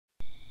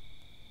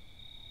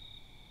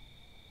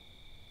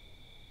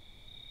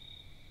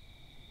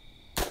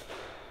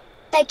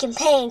Bacon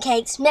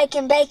pancakes,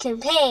 making bacon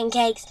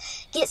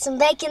pancakes. Get some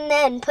bacon,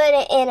 then put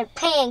it in a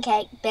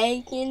pancake.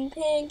 Bacon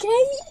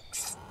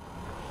pancakes.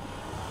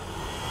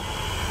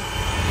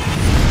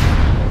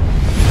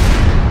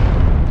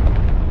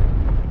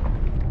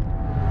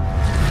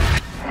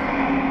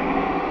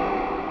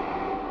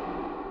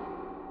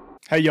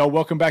 Hey y'all,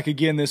 welcome back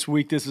again this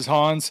week. This is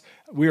Hans.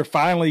 We are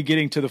finally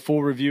getting to the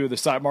full review of the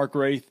Sightmark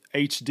Wraith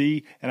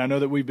HD, and I know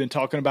that we've been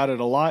talking about it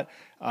a lot.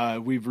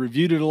 We've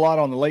reviewed it a lot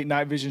on the Late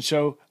Night Vision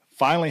show.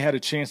 Finally had a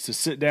chance to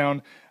sit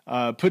down,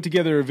 put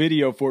together a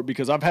video for it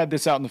because I've had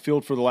this out in the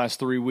field for the last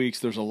 3 weeks.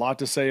 There's a lot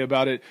to say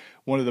about it.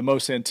 One of the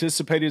most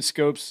anticipated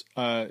scopes,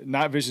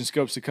 night vision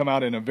scopes to come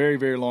out in a very,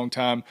 very long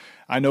time.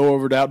 I know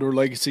over at Outdoor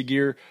Legacy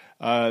Gear,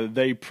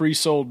 they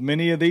pre-sold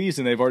many of these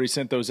and they've already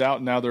sent those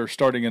out. Now they're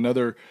starting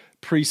another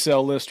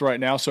pre-sale list right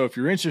now. So if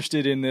you're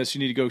interested in this, you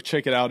need to go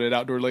check it out at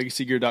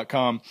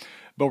outdoorlegacygear.com.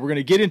 But we're going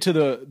to get into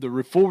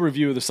the full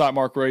review of the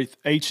Sightmark Wraith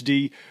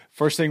HD.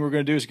 First thing we're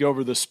going to do is go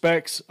over the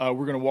specs. We're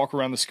going to walk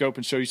around the scope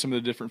and show you some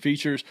of the different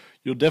features.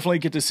 You'll definitely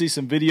get to see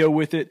some video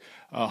with it,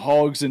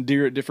 hogs and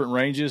deer at different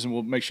ranges, and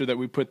we'll make sure that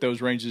we put those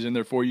ranges in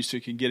there for you so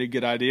you can get a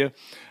good idea.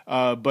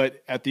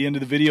 But at the end of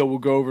the video, we'll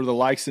go over the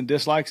likes and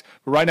dislikes.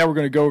 But right now, we're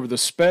going to go over the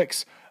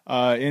specs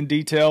in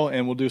detail,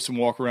 and we'll do some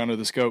walk around of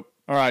the scope.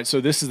 All right,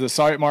 so this is the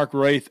Sightmark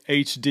Wraith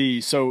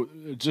HD. So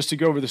just to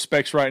go over the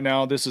specs right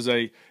now,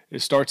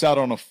 it starts out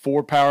on a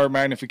 4-power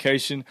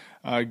magnification,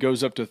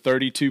 goes up to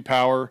 32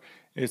 power.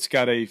 It's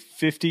got a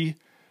 50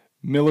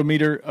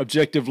 millimeter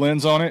objective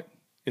lens on it.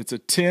 It's a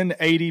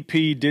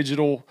 1080p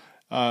digital.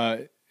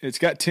 It's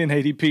got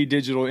 1080p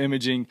digital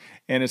imaging,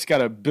 and it's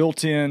got a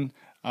built-in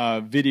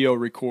video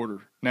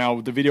recorder. Now,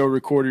 with the video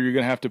recorder, you're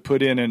going to have to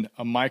put in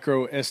a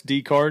micro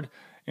SD card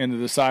into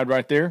the side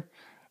right there.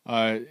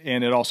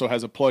 And it also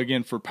has a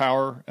plug-in for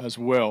power as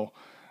well.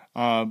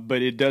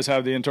 But it does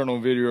have the internal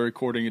video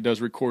recording. It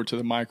does record to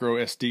the micro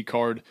SD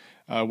card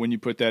when you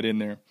put that in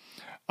there.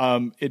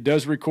 It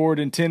does record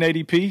in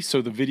 1080p,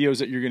 so the videos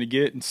that you're going to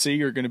get and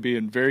see are going to be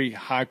in very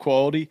high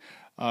quality,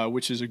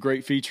 which is a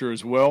great feature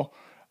as well.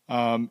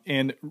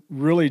 And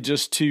really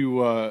just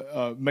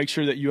to make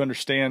sure that you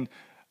understand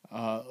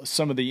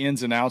some of the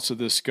ins and outs of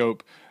this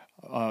scope.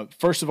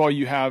 First of all,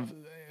 you have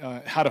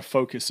how to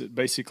focus it.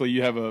 Basically,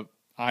 you have a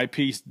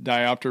eyepiece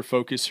diopter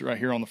focus right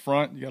here on the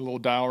front. You got a little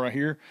dial right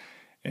here,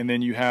 and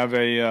then you have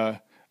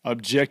a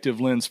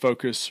objective lens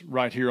focus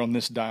right here on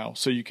this dial.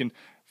 So you can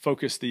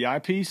focus the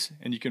eyepiece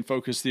and you can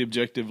focus the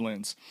objective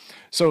lens.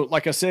 So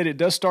like I said, it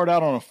does start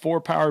out on a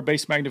 4-power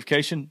base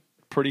magnification,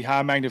 pretty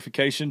high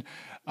magnification,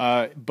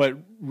 but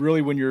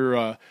really when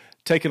you're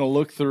taking a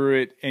look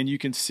through it, and you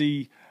can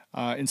see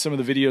in some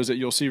of the videos that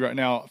you'll see right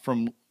now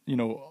from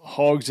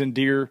hogs and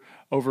deer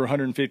over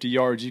 150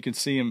 yards, you can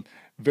see them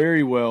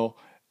very well.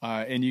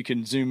 And you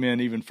can zoom in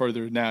even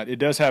further than that. It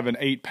does have an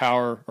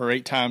 8-power or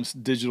 8 times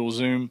digital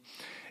zoom.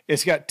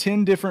 It's got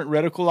 10 different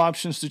reticle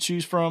options to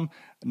choose from,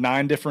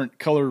 9 different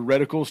color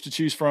reticles to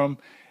choose from.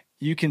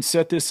 You can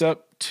set this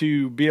up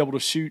to be able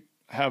to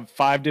have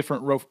 5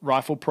 different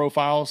rifle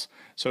profiles.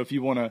 So if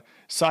you want to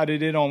sight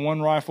it in on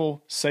one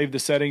rifle, save the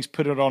settings,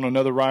 put it on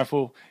another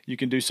rifle, you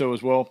can do so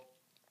as well.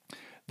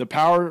 The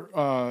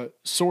power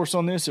source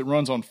on this, it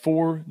runs on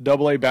 4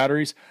 AA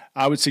batteries.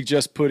 I would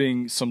suggest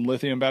putting some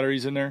lithium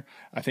batteries in there.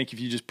 I think if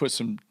you just put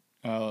some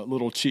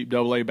little cheap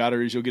AA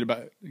batteries, you'll get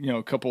about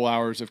a couple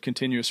hours of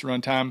continuous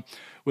runtime.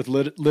 With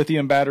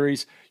lithium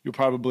batteries, you'll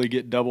probably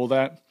get double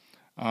that.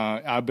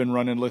 I've been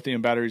running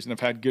lithium batteries and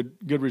I've had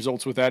good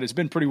results with that. It's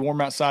been pretty warm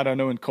outside. I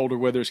know in colder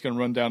weather it's going to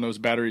run down those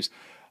batteries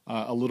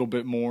a little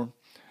bit more.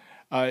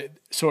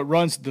 So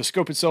the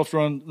scope itself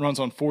runs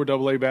on 4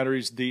 AA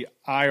batteries. The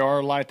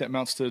IR light that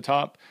mounts to the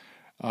top,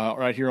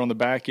 right here on the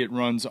back, it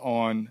runs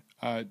on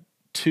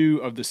 2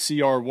 of the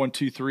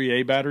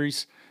CR123A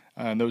batteries,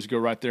 and those go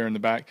right there in the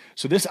back.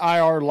 So this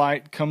IR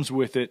light comes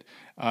with it.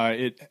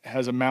 It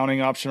has a mounting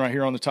option right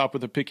here on the top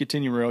with a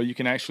Picatinny rail. You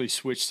can actually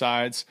switch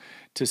sides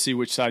to see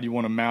which side you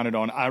want to mount it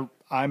on.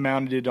 I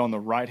mounted it on the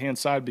right-hand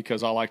side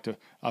because I like to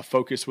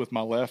focus with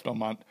my left on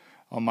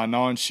my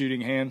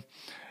non-shooting hand.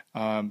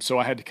 So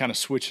I had to kind of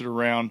switch it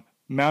around,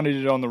 mounted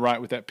it on the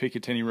right with that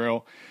Picatinny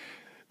rail.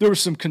 There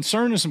was some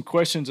concern and some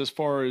questions as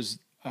far as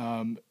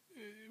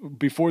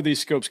before these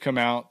scopes came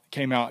out,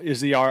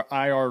 is the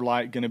IR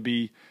light going to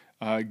be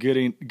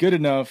good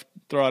enough,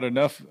 throw out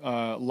enough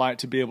light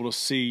to be able to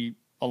see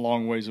a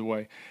long ways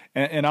away?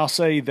 And I'll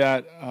say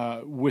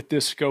that with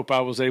this scope,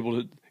 I was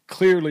able to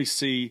clearly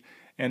see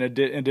and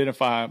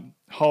identify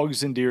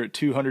hogs and deer at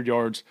 200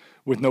 yards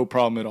with no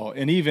problem at all.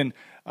 And even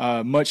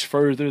much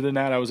further than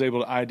that, I was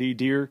able to ID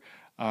deer.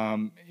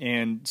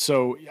 And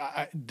so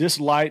this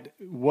light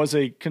was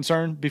a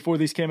concern before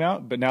these came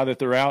out, but now that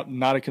they're out,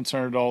 not a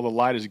concern at all. The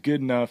light is good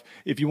enough.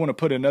 If you want to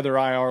put another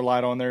IR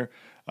light on there,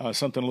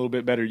 something a little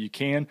bit better, you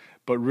can.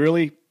 But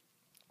really,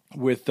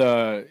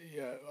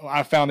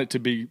 I found it to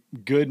be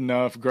good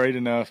enough, great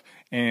enough,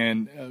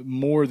 and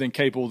more than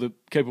capable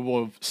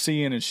of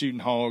seeing and shooting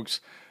hogs,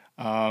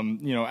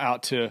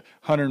 out to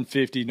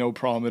 150, no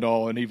problem at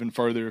all, and even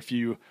further if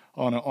you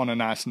on a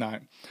nice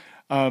night.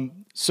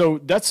 So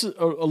that's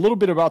a little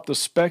bit about the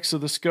specs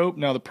of the scope.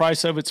 Now the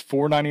price of it's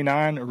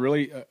 $499.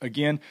 Really,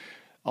 again,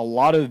 a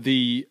lot of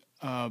the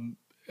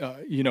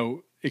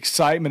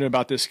excitement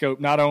about this scope.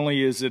 Not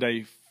only is it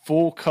a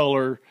full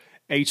color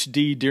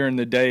HD during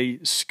the day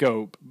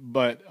scope,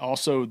 but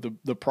also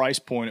the price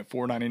point at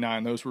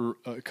 $499. Those were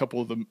a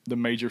couple of the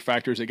major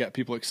factors that got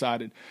people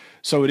excited.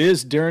 So it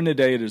is during the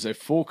day. It is a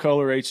full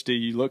color HD.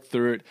 You look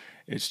through it,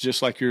 it's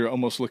just like you're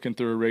almost looking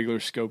through a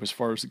regular scope as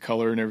far as the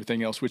color and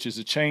everything else, which is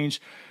a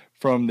change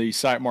from the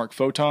Sightmark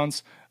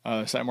Photons.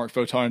 Sightmark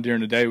Photon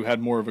during the day we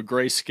had more of a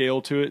gray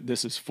scale to it.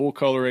 This is full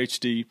color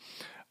HD,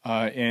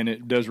 and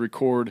it does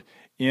record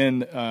in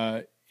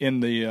the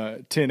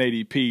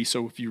 1080p.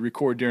 So if you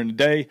record during the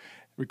day,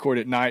 record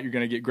at night, you're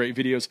going to get great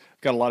videos.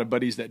 I've got a lot of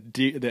buddies that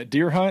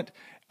deer hunt,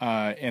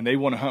 and they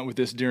want to hunt with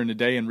this during the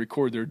day and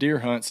record their deer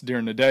hunts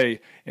during the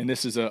day, and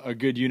this is a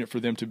good unit for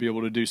them to be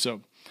able to do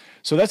so.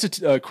 So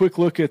that's a quick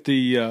look at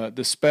the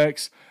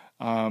specs,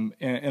 and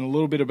a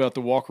little bit about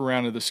the walk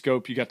around of the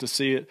scope. You got to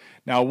see it.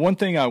 Now, one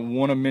thing I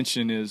want to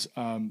mention is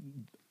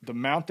the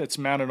mount that's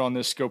mounted on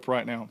this scope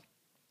right now.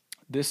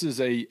 This is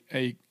a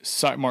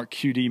Sightmark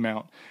QD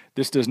mount.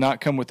 This does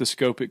not come with the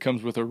scope. It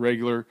comes with a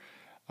regular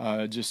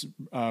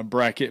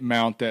bracket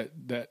mount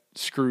that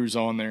screws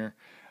on there.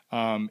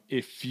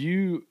 If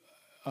you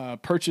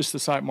purchase the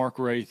Sightmark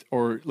Wraith,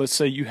 or let's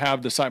say you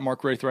have the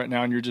Sightmark Wraith right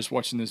now and you're just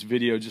watching this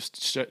video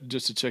just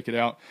to check it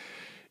out,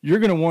 you're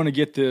going to want to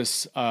get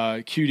this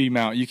QD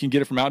mount. You can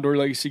get it from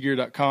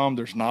OutdoorLegacyGear.com.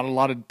 There's not a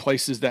lot of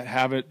places that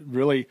have it.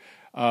 Really,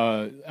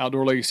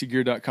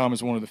 OutdoorLegacyGear.com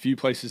is one of the few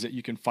places that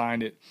you can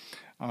find it.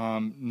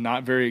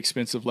 Not very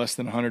expensive, less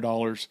than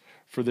 $100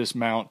 for this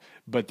mount,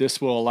 but this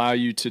will allow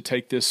you to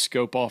take this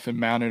scope off and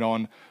mount it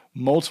on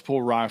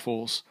multiple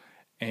rifles,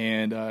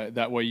 and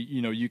that way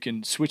you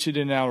can switch it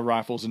in and out of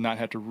rifles and not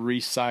have to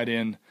re-sight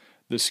in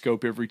the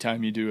scope every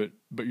time you do it.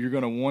 But you're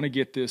going to want to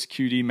get this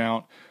QD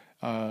mount.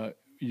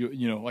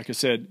 Like I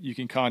said, you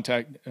can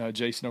contact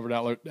Jason over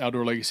at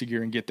Outdoor Legacy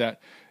Gear and get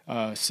that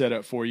set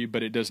up for you,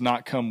 but it does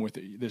not come with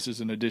it. This is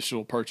an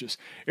additional purchase.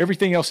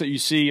 Everything else that you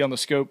see on the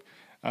scope,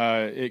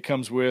 it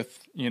comes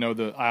with,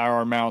 the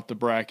IR mount, the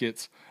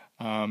brackets.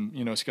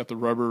 It's got the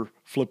rubber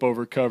flip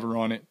over cover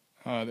on it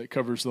that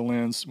covers the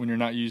lens when you're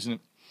not using it.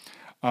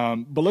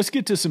 But let's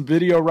get to some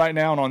video right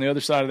now, and on the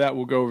other side of that,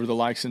 we'll go over the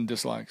likes and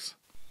dislikes.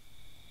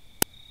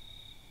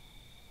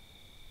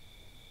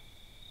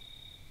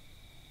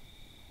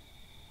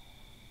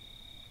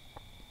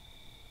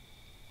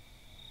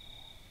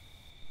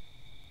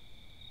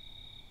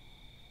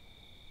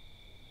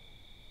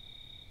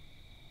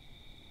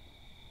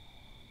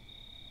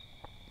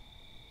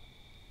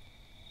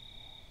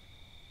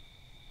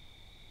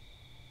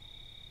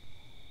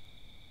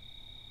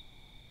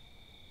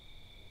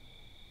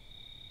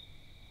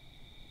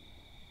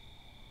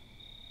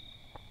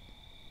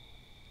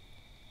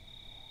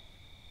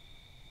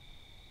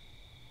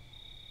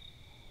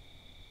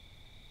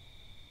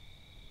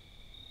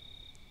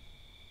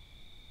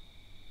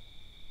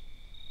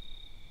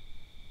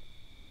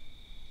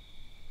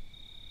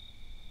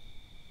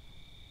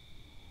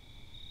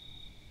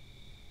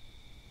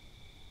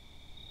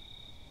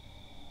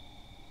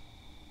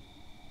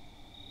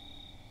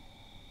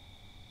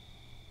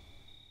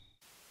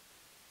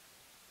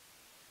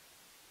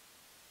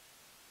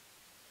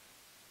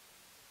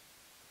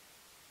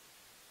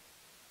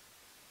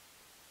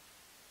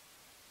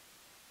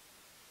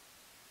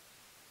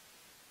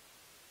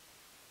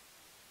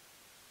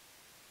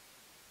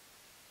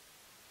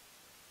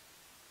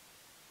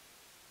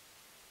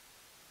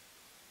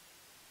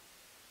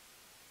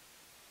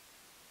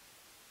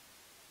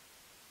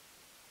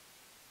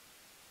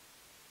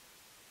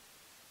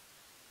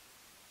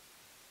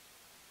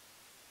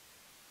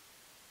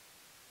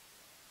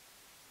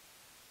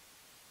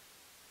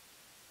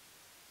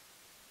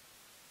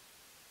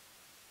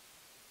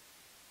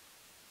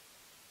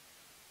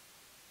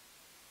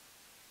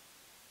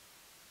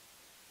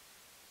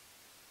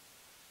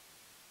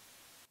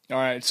 All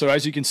right, so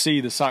as you can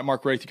see, the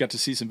Sightmark Wraith, you got to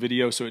see some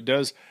video. So it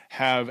does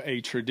have a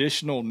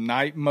traditional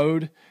night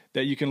mode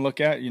that you can look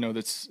at,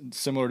 that's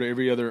similar to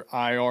every other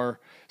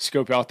IR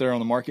scope out there on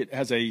the market.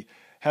 It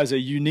has a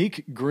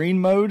unique green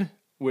mode,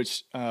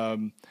 which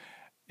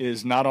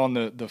is not on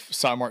the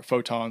Sightmark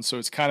Photon, so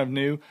it's kind of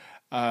new.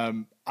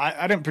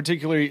 I didn't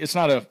particularly, it's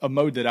not a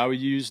mode that I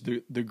would use,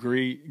 the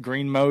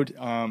green mode,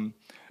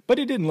 but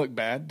it didn't look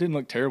bad, didn't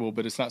look terrible,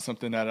 but it's not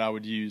something that I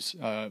would use.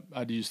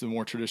 I'd use the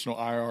more traditional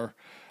IR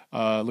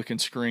looking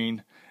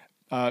screen.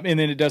 And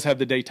then it does have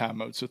the daytime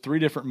mode, so 3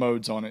 different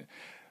modes on it.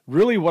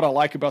 Really what I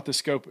like about this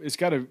scope, it's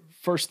got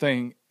first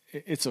thing,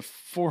 it's a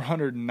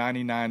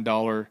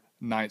 $499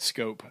 night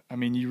scope. I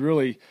mean,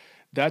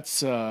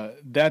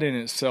 that in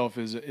itself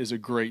is a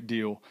great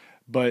deal.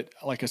 But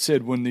like I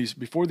said,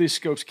 before these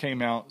scopes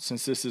came out,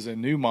 since this is a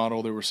new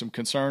model, there was some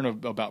concern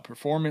about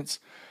performance,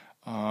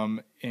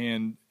 and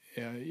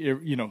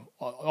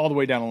all the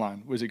way down the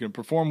line. Was it going to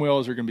perform well?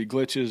 Is there going to be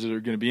glitches? Is there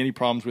going to be any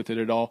problems with it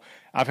at all?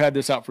 I've had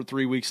this out for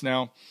 3 weeks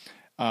now.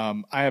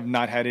 I have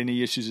not had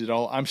any issues at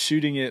all. I'm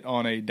shooting it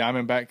on a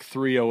Diamondback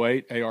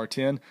 308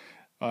 AR-10.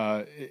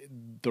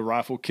 The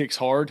rifle kicks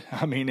hard.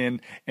 I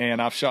mean,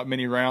 and I've shot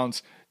many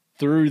rounds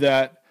through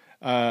that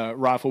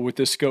rifle with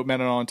this scope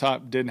mounted on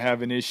top. Didn't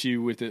have an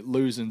issue with it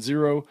losing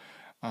zero.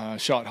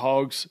 Shot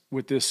hogs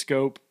with this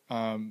scope,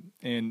 and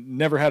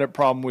never had a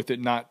problem with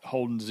it not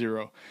holding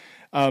zero.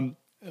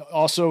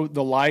 Also,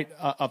 the light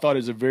I thought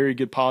is a very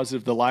good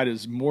positive. The light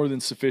is more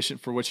than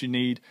sufficient for what you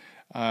need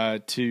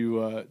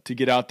to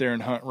get out there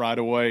and hunt right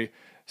away.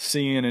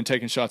 Seeing and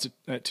taking shots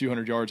at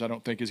 200 yards, I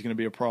don't think is going to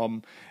be a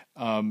problem.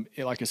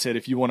 Like I said,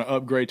 if you want to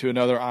upgrade to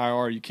another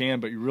IR, you can,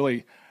 but you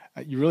really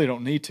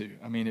don't need to.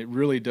 I mean, it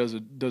really does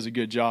a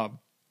good job.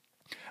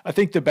 I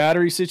think the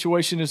battery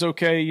situation is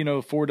okay. You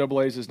know, 4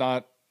 AA's is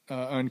not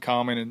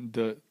uncommon, and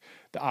the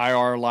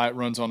IR light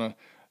runs on a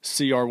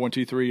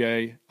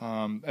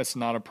CR123A. That's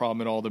not a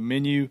problem at all. The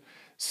menu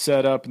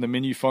setup and the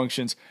menu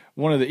functions,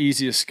 one of the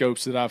easiest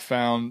scopes that I've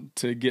found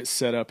to get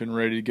set up and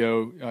ready to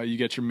go. You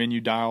get your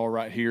menu dial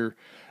right here.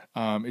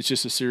 It's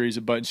just a series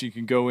of buttons. You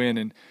can go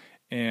in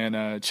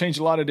and change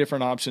a lot of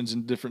different options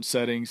and different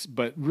settings,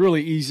 but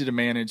really easy to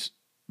manage,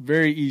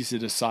 very easy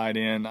to sight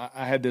in.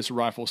 I had this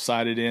rifle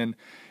sighted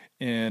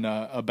in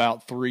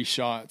about 3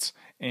 shots.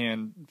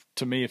 And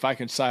to me, if I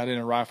can sight in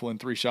a rifle in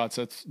 3 shots,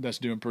 that's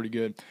doing pretty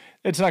good.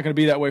 It's not going to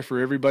be that way for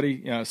everybody.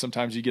 You know,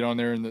 sometimes you get on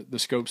there and the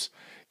scope's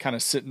kind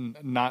of sitting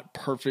not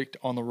perfect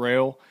on the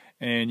rail,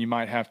 and you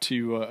might have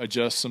to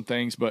adjust some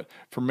things. But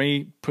for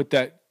me, put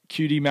that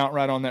QD mount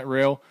right on that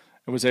rail,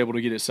 I was able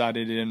to get it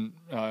sighted in,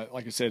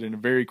 like I said, in a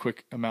very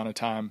quick amount of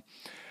time.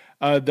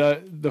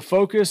 The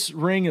focus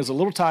ring is a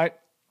little tight,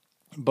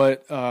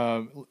 but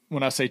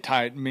when I say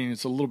tight, I mean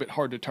it's a little bit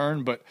hard to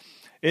turn, but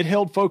it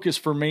held focus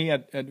for me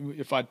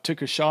if I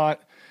took a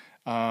shot,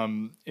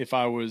 if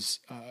I was,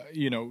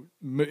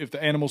 if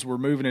the animals were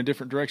moving in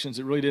different directions,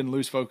 it really didn't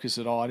lose focus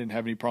at all. I didn't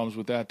have any problems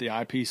with that. The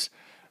eyepiece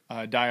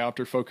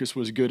diopter focus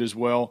was good as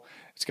well.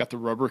 It's got the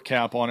rubber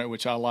cap on it,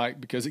 which I like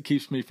because it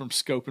keeps me from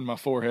scoping my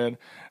forehead,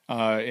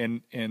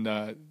 and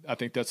I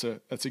think that's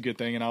a good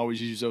thing. And I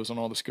always use those on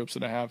all the scopes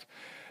that I have.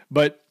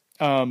 But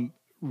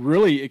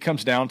really, it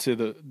comes down to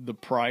the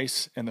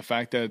price and the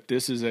fact that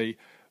this is a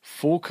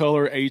full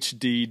color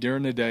HD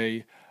during the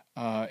day,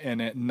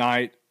 and at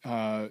night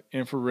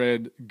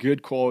infrared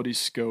good quality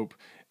scope.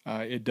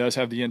 It does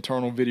have the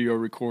internal video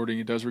recording.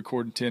 It does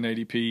record in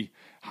 1080p,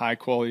 high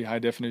quality, high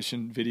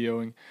definition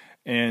videoing,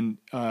 and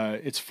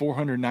it's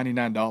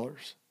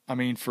 $499. I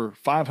mean, for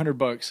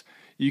 $500,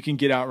 you can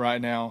get out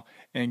right now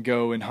and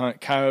go and hunt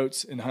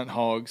coyotes and hunt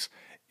hogs,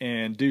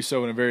 and do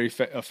so in a very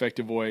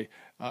effective way.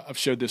 I've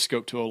showed this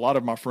scope to a lot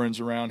of my friends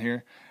around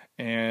here,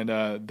 and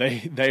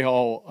they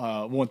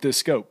all want this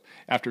scope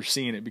after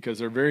seeing it because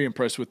they're very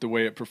impressed with the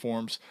way it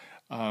performs.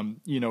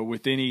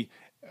 With any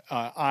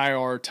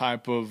IR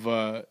type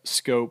of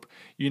scope,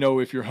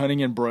 if you're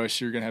hunting in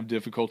brush, you're going to have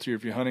difficulty. Or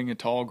if you're hunting in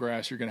tall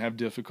grass, you're going to have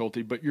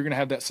difficulty. But you're going to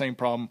have that same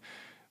problem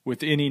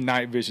with any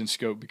night vision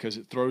scope because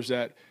it throws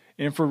that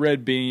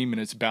infrared beam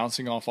and it's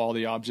bouncing off all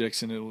the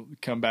objects, and it'll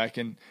come back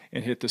and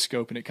hit the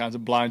scope, and it kind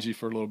of blinds you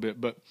for a little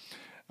bit. But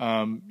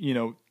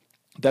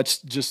that's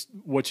just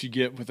what you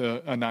get with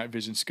a night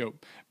vision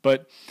scope.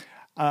 But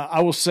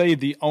I will say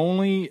the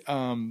only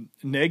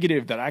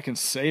negative that I can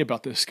say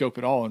about this scope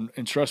at all,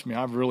 and trust me,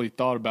 I've really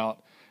thought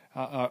about,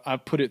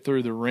 I've put it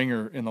through the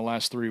ringer in the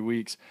last 3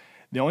 weeks.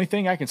 The only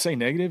thing I can say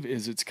negative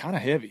is it's kind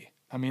of heavy.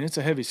 I mean, it's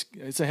a heavy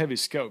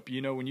scope.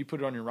 When you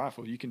put it on your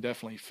rifle, you can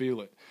definitely feel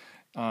it.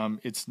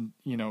 It's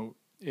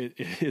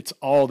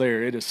all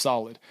there. It is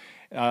solid.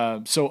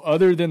 So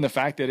other than the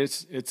fact that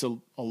it's a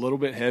little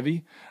bit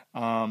heavy,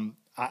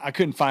 I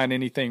couldn't find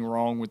anything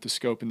wrong with the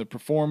scope, and the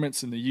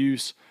performance and the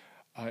use,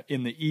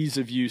 in the ease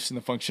of use and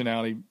the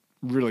functionality.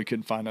 Really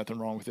couldn't find nothing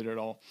wrong with it at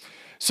all.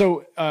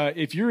 So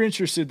if you're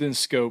interested in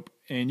scope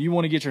and you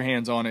want to get your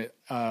hands on it,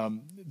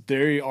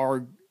 they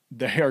are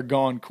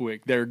gone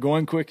quick. They're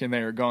going quick, and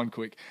they are gone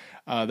quick.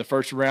 The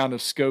first round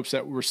of scopes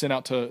that were sent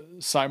out to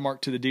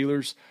Sightmark to the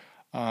dealers,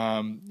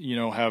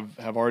 have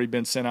already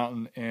been sent out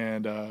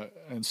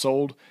and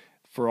sold.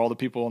 For all the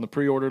people on the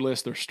pre-order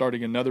list, they're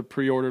starting another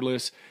pre-order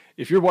list.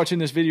 If you're watching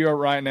this video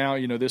right now,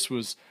 this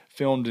was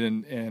filmed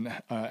in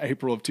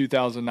April of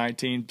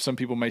 2019. Some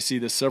people may see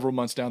this several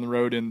months down the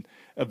road, and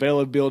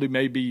availability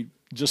may be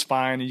just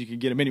fine, and you can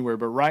get them anywhere.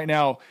 But right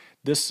now,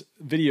 this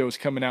video is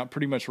coming out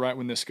pretty much right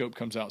when this scope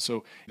comes out.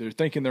 So they're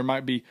thinking there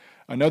might be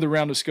another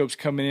round of scopes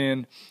coming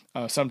in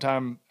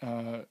sometime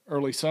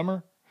early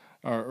summer,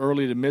 or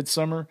early to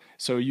midsummer.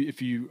 So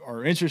if you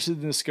are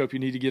interested in this scope, you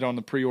need to get on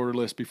the pre-order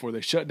list before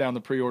they shut down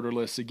the pre-order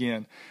list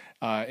again,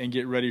 and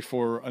get ready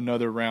for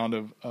another round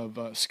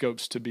of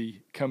scopes to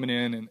be coming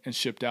in and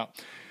shipped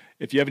out.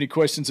 If you have any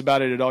questions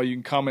about it at all, you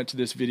can comment to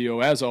this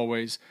video as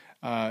always,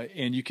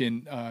 and you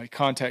can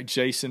contact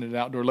Jason at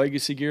Outdoor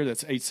Legacy Gear.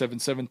 That's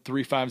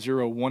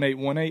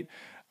 877-350-1818.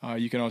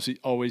 You can also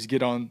always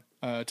get on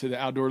to the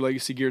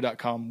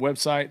OutdoorLegacyGear.com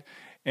website,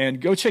 and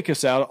go check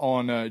us out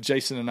on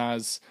Jason and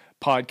I's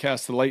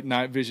podcast, The Late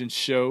Night Vision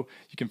Show.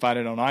 You can find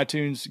it on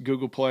iTunes,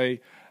 Google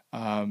Play,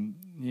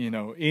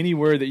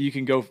 Anywhere that you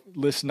can go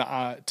listen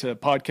to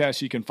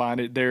podcasts, you can find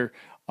it there.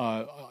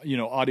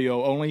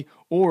 Audio only,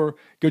 or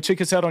go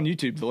check us out on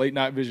YouTube, the Late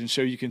Night Vision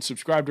Show. You can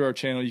subscribe to our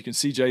channel. You can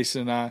see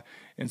Jason and I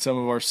and some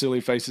of our silly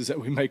faces that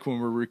we make when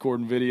we're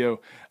recording video.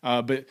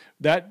 But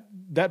that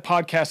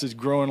podcast is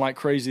growing like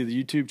crazy.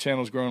 The YouTube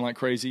channel is growing like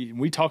crazy. And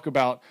we talk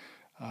about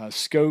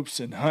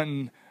scopes and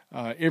hunting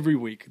every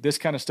week. This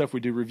kind of stuff. We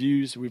do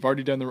reviews. We've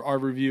already done our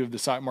review of the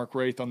Sightmark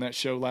Wraith on that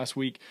show last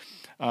week.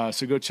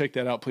 So go check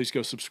that out. Please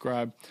go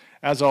subscribe.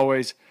 As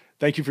always,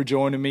 thank you for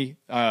joining me.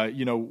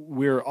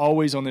 We're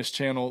always on this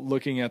channel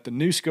looking at the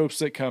new scopes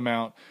that come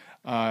out,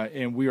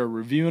 and we are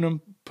reviewing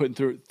them, putting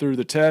through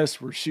the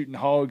test. We're shooting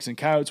hogs and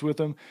coyotes with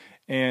them.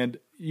 And,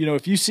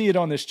 if you see it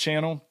on this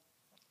channel,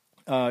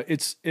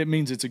 it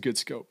means it's a good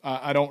scope.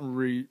 I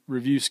don't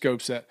review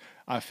scopes that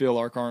I feel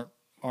like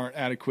aren't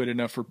adequate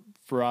enough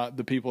for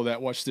the people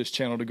that watch this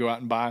channel to go out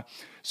and buy.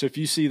 So if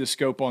you see the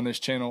scope on this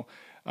channel,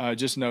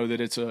 just know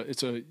that it's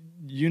a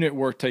unit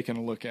worth taking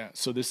a look at.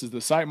 So this is the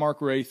Sightmark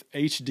Wraith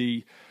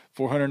HD,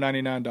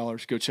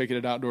 $499. Go check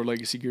it at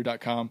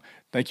OutdoorLegacyGear.com.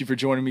 Thank you for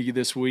joining me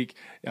this week.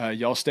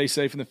 Y'all stay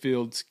safe in the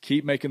fields.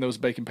 Keep making those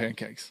bacon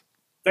pancakes.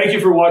 Thank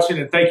you for watching,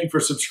 and thank you for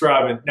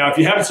subscribing. Now, if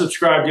you haven't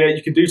subscribed yet,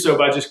 you can do so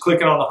by just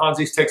clicking on the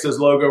HansETX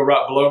logo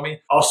right below me.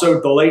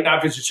 Also, the Late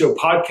Night Vision Show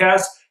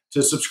podcast.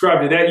 To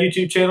subscribe to that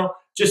YouTube channel,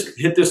 just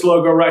hit this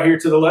logo right here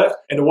to the left.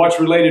 And to watch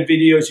related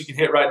videos, you can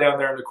hit right down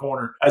there in the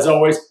corner. As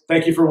always,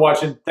 thank you for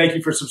watching. Thank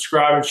you for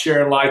subscribing,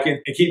 sharing,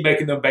 liking, and keep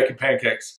making them bacon pancakes.